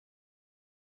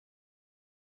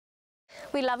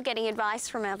We love getting advice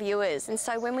from our viewers, and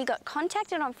so when we got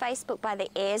contacted on Facebook by the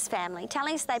Ayres family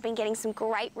telling us they've been getting some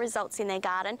great results in their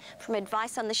garden from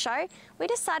advice on the show, we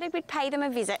decided we'd pay them a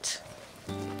visit.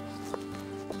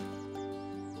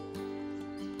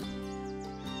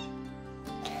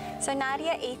 So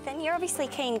Nadia, Ethan, you're obviously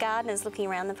keen gardeners looking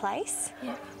around the place.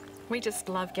 Yeah. We just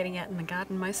love getting out in the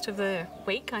garden most of the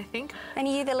week, I think. And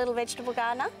are you the little vegetable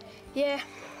gardener? Yeah,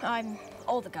 I'm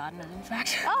all the gardener, in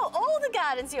fact. Oh, all the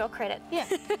garden's your credit. Yeah.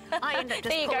 I end up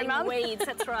just pulling the weeds,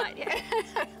 that's right, yeah.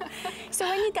 So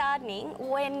when you're gardening,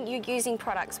 when you're using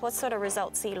products, what sort of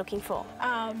results are you looking for?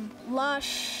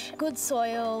 Lush, good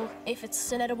soil. If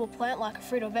it's an edible plant like a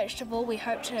fruit or vegetable, we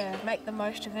hope to make the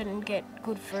most of it and get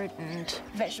good fruit and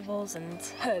vegetables and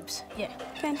herbs, yeah.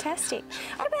 Fantastic.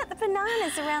 What about the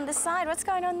bananas around the side? What's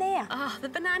going on there? Oh, the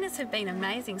bananas have been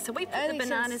amazing. So we put the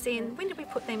bananas in, when did we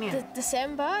put them in?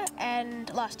 December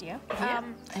and last year. Yeah.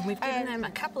 And we've given them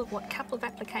a couple of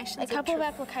applications? A couple of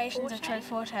applications of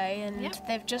Troforte, and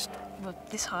they've just, well,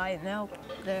 this high now.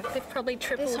 They've probably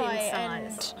tripled in size.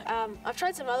 And, I've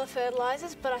tried some other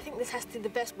fertilisers, but I think this has to be the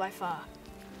best by far.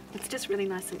 It's just really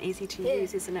nice and easy to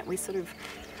use, isn't it?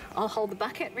 I'll hold the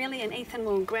bucket really, and Ethan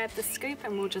will grab the scoop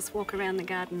and we'll just walk around the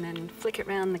garden and flick it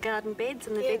around the garden beds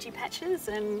and the veggie patches,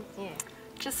 and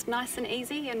just nice and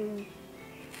easy, and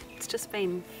it's just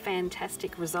been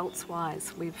fantastic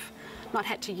results-wise. We've not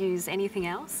had to use anything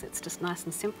else. It's just nice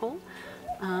and simple.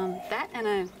 That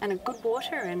and a good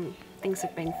water, and things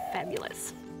have been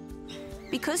fabulous.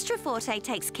 Because Troforte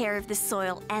takes care of the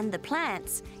soil and the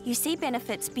plants, you see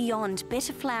benefits beyond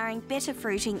better flowering, better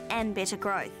fruiting and better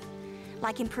growth,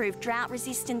 like improved drought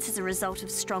resistance as a result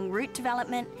of strong root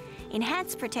development,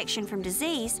 enhanced protection from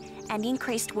disease and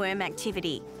increased worm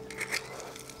activity.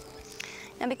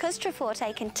 Now, because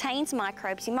Troforte contains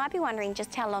microbes, you might be wondering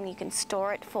just how long you can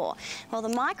store it for. Well, the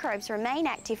microbes remain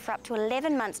active for up to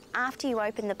 11 months after you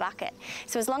open the bucket.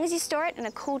 So as long as you store it in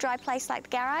a cool, dry place like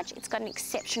the garage, it's got an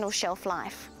exceptional shelf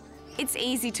life. It's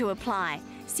easy to apply.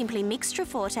 Simply mix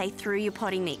Troforte through your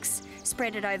potting mix.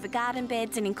 Spread it over garden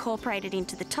beds and incorporate it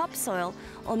into the topsoil,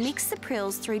 or mix the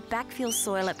prills through backfill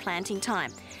soil at planting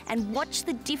time. And watch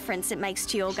the difference it makes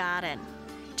to your garden.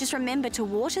 Just remember to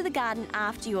water the garden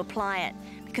after you apply it,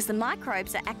 because the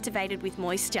microbes are activated with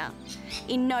moisture.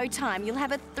 In no time, you'll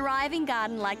have a thriving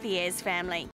garden like the Ayres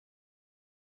family.